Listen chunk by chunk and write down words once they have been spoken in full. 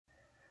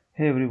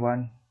Hey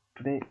everyone,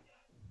 today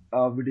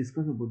we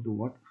discuss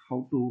about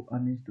how to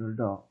uninstall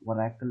the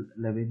Oracle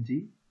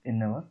 11G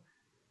in our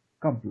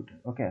computer.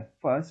 Okay,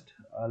 first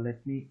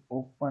let me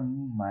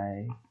open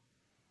my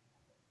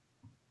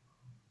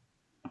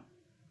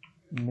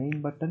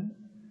main button.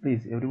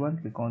 Please everyone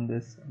click on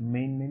this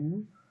main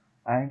menu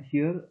and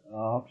here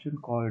option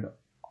called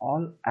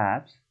all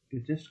apps. You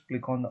just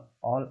click on the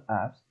all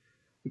apps.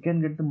 You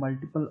can get the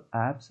multiple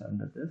apps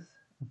under this.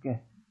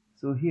 Okay,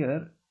 so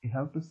here you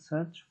have to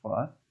search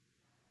for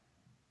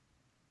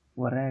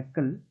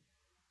Oracle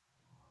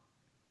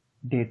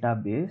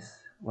database,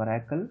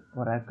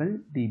 Oracle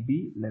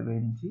DB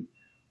 11G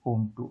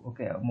home 2.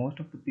 Okay, most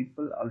of the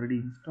people already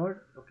installed.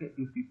 Okay,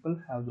 you people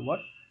have the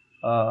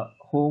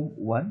home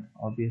 1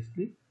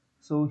 obviously.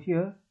 So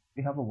here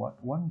we have a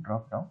one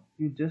drop down.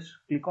 You just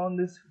click on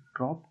this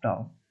drop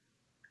down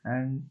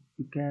and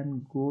you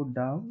can go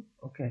down.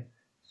 Okay,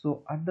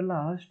 so at the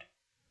last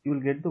you will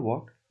get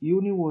the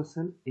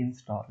universal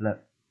installer.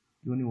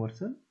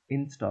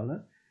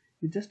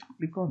 You just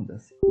click on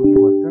this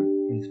universal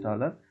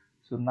installer.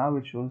 So now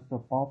it shows the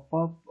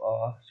pop-up.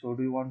 So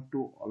do you want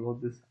to allow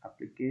this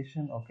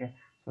application? Okay,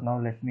 so now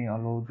let me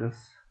allow this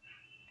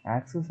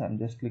access and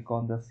just click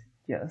on this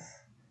yes,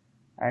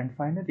 and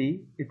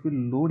finally it will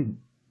loading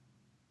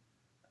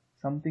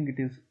something. It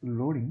is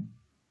loading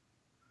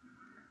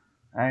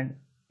and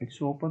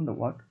it's open the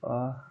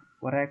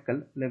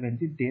Oracle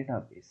 11G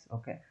database.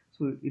 Okay,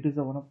 so it is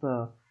one of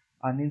the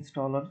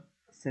uninstaller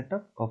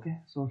setup. Okay,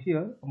 so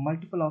here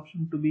multiple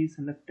option to be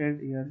selected.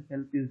 Here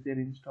help is there,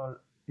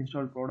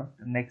 install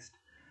product, next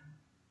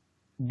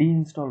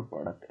deinstall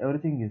product,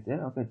 everything is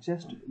there. Okay,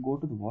 just go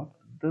to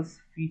this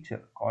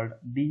feature called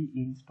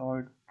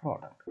deinstalled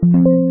product.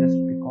 Just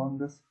click on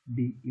this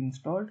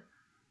deinstalled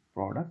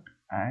product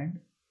and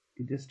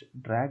you just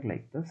drag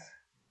like this.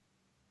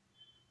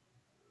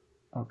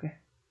 Okay,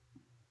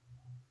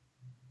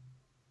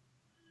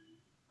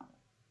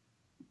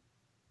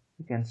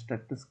 you can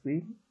start the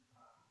screen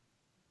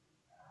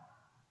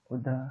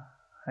with the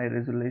high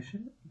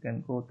resolution. You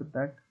can go to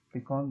that,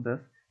 click on this.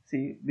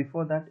 See,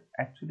 before that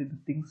actually the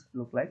things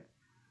look like.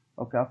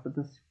 Okay, after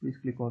this please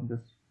click on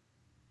this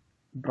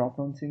drop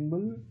down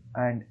symbol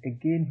and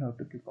again you have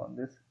to click on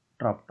this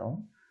drop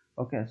down.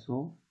 Okay,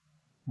 so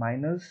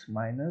minus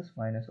minus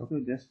minus.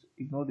 Okay, just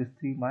ignore this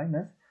three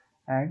minus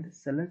and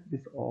select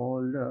this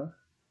all the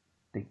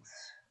things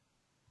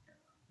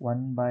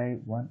one by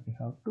one. You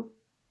have to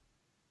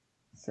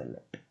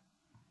select.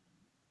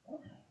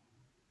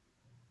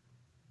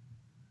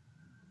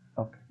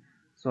 Okay,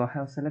 so I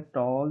have select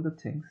all the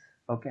things.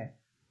 Okay,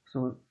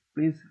 so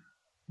please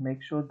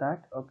make sure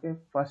that okay,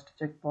 first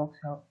checkbox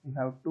you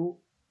have to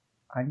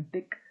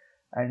untick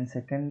and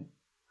second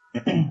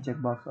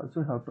checkbox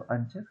also have to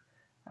uncheck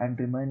and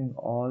remaining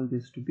all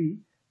this to be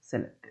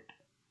selected.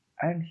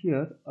 And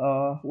here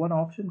one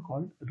option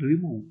called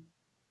remove.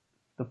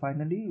 So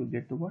finally you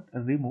get to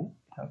remove.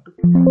 You have to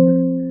click on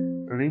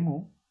this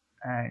remove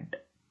and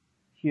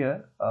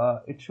here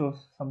it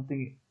shows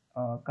something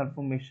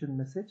confirmation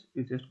message.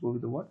 You just go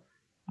with the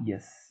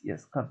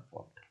yes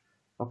confirmed.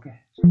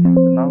 Okay, so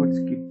now it's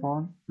keep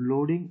on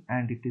loading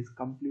and it is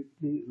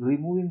completely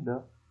removing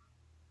the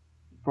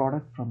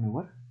product from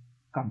your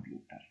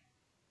computer.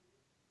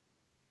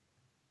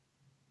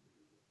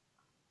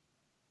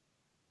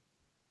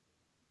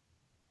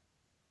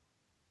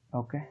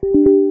 Okay,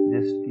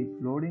 just keep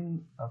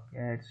loading.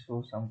 Okay, it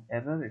shows some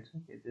error. It's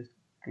okay, just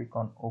click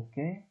on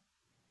OK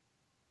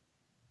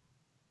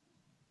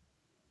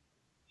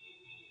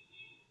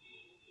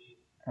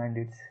and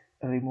it's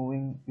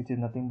removing, which is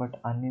nothing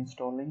but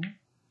uninstalling.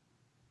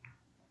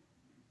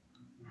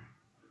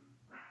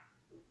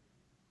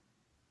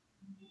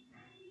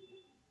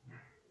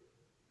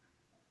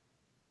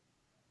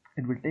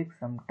 It will take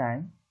some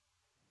time.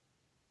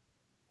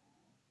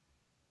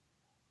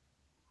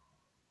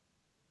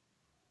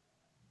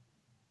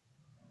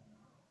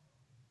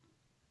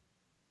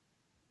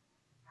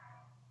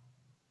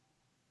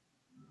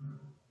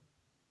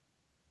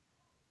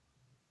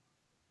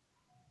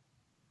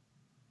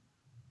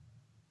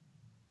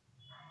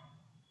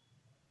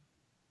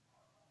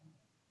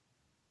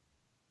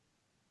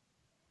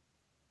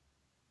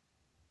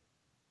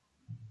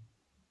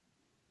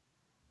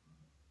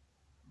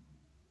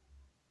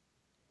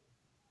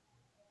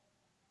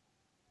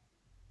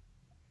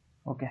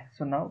 Okay,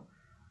 so now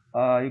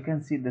you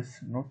can see this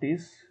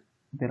notice,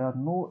 there are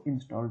no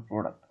installed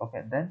product.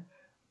 Okay, then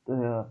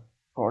the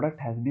product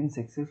has been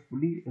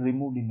successfully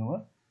removed in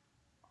your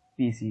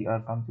PC or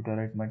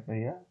computer. It might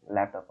be a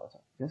laptop also.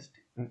 Just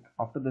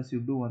after this you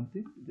do one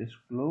thing, just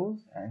close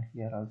and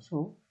here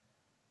also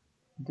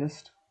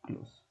just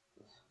close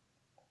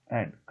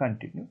and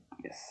continue.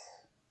 Yes,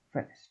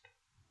 finished.